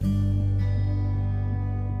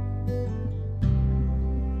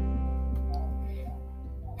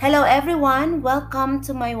Hello, everyone. Welcome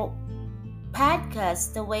to my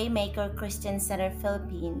podcast, The Waymaker Christian Center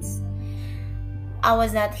Philippines. I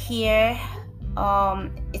was not here.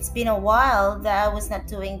 It's been a while that I was not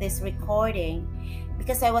doing this recording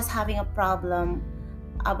because I was having a problem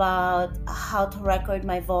about how to record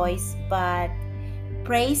my voice. But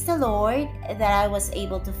praise the Lord that I was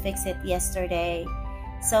able to fix it yesterday.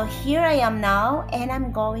 So here I am now, and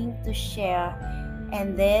I'm going to share.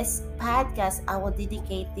 And this podcast, I will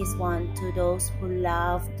dedicate this one to those who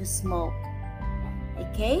love to smoke.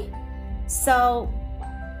 Okay? So,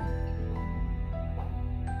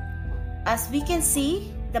 as we can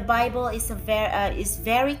see, the Bible is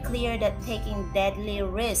very clear that taking deadly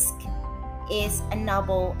risk is a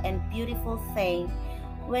noble and beautiful thing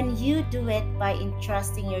when you do it by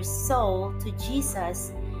entrusting your soul to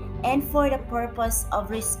Jesus and for the purpose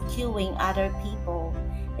of rescuing other people,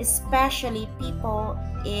 especially people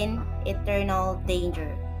in eternal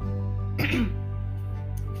danger.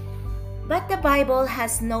 But the Bible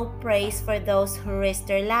has no praise for those who risk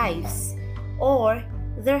their lives or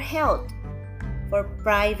their health for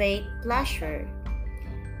private pleasure.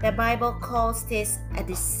 The Bible calls this a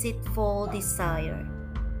deceitful desire.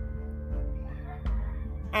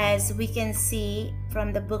 As we can see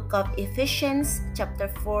from the book of Ephesians chapter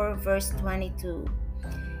 4 verse 22.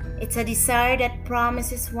 It's a desire that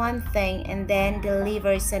promises one thing and then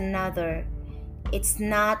delivers another. It's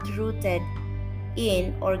not rooted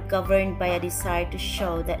in or governed by a desire to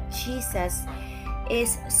show that Jesus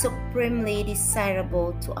is supremely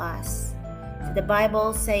desirable to us. So the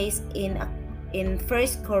Bible says in 1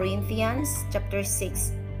 Corinthians chapter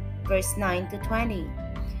 6 verse 9 to 20.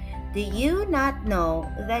 Do you not know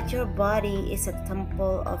that your body is a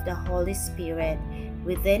temple of the Holy Spirit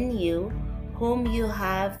within you, whom you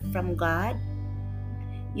have from God?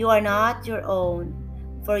 You are not your own,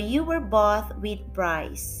 for you were bought with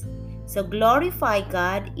price. So glorify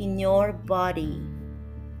God in your body.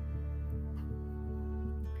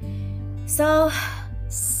 So,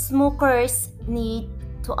 smokers need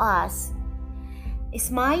to ask, is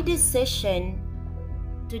my decision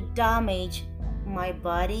to damage my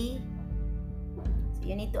body? So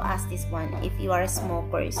you need to ask this one if you are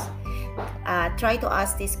smokers. Try to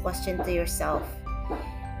ask this question to yourself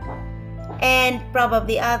and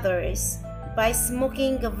probably others. By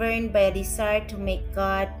smoking governed by a desire to make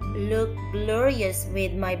God look glorious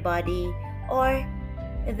with my body, or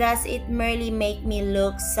does it merely make me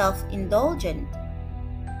look self-indulgent?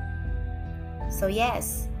 So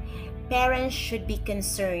yes, parents should be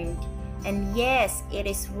concerned. And yes, it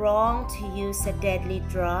is wrong to use a deadly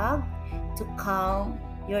drug to calm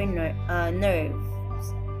your nerves.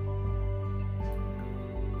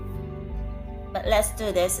 But let's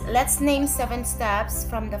do this. Let's name 7 steps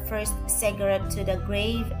from the first cigarette to the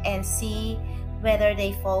grave and see whether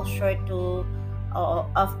they fall short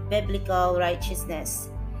of biblical righteousness.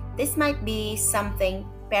 This might be something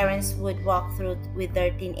parents would walk through with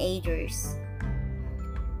their teenagers.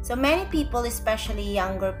 So many people, especially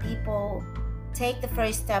younger people, take the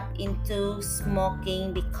first step into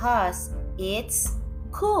smoking because it's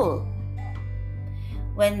cool.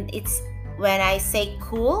 When I say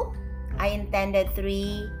cool, I intended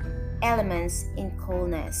 3 elements in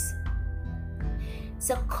coolness.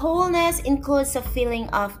 So coolness includes a feeling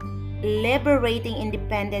of liberating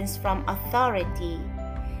independence from authority.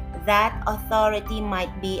 That authority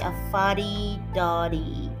might be a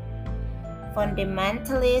fuddy-duddy,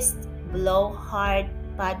 fundamentalist, blowhard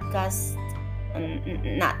podcast,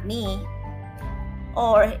 not me,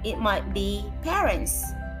 or it might be parents,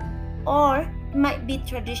 or it might be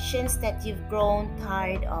traditions that you've grown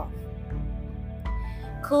tired of.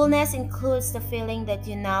 Coolness includes the feeling that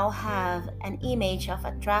you now have an image of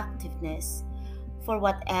attractiveness for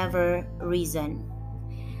whatever reason.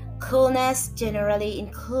 Coolness generally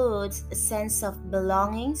includes a sense of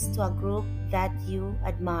belongings to a group that you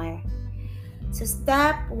admire. So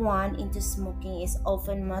step 1 into smoking is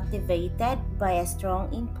often motivated by a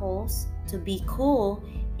strong impulse to be cool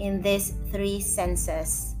in these 3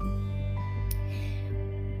 senses.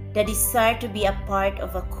 The desire to be a part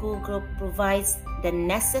of a cool group provides the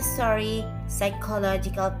necessary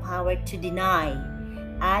psychological power to deny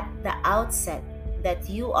at the outset that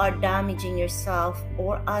you are damaging yourself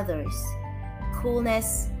or others.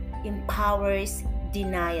 Coolness empowers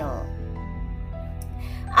denial.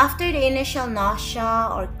 After the initial nausea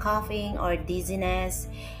or coughing or dizziness,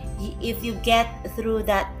 if you get through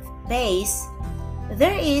that phase,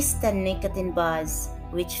 there is the nicotine buzz,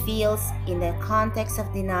 which feels in the context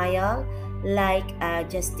of denial like a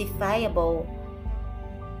justifiable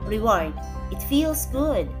reward. It feels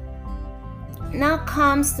good. now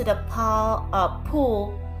comes to the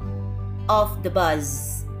pull of the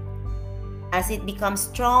buzz. As it becomes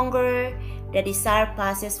stronger, the desire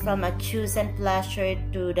passes from a chosen pleasure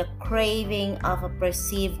to the craving of a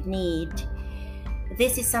perceived need.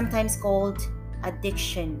 This is sometimes called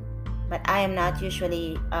addiction, but I am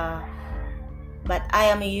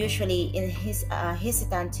usually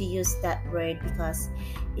hesitant to use that word because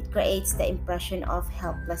it creates the impression of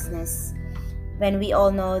helplessness. When we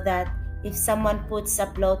all know that if someone puts a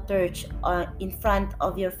blowtorch in front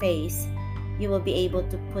of your face, you will be able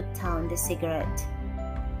to put down the cigarette.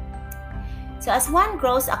 So as one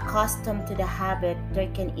grows accustomed to the habit, there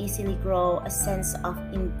can easily grow a sense of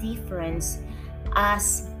indifference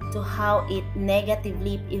as to how it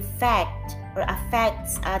negatively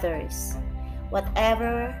affects others,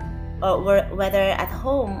 whatever or whether at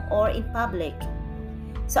home or in public.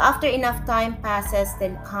 So after enough time passes,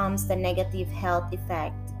 then comes the negative health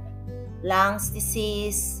effect. Lungs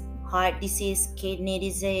disease, heart disease, kidney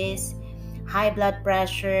disease, high blood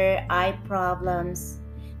pressure, eye problems.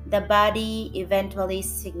 The body eventually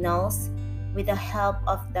signals with the help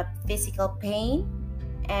of the physical pain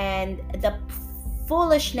and the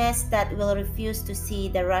foolishness that will refuse to see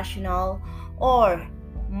the rational or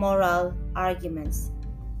moral arguments.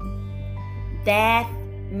 Death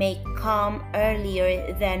may come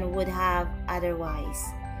earlier than would have otherwise,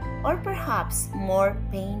 or perhaps more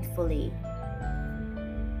painfully.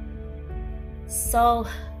 So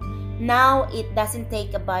now it doesn't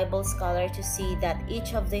take a Bible scholar to see that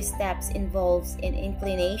each of these steps involves an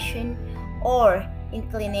inclination or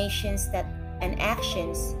inclinations that and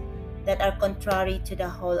actions that are contrary to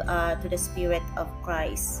the spirit of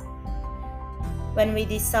Christ. When the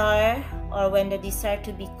desire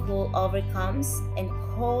to be cool overcomes and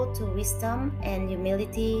call to wisdom and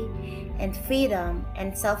humility and freedom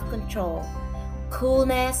and self-control,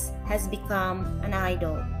 coolness has become an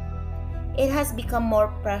idol. It has become more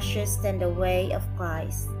precious than the way of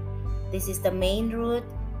Christ. This is the main root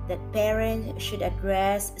that parents should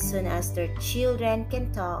address as soon as their children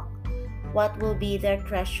can talk. What will be their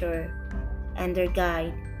treasure and their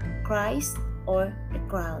guide, Christ or the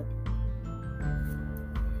crowd?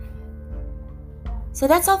 So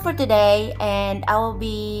that's all for today, and I will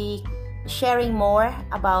be sharing more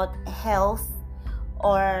about health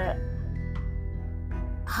or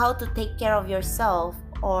how to take care of yourself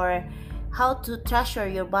or how to treasure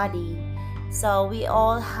your body. So we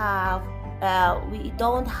don't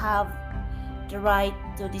have the right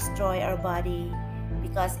to destroy our body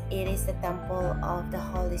because it is the temple of the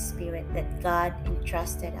Holy Spirit that God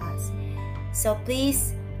entrusted us. So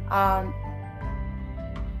please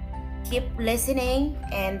keep listening,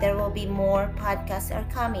 and there will be more podcasts are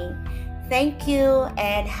coming. Thank you,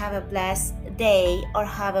 and have a blessed day or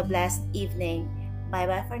have a blessed evening. Bye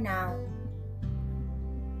bye for now.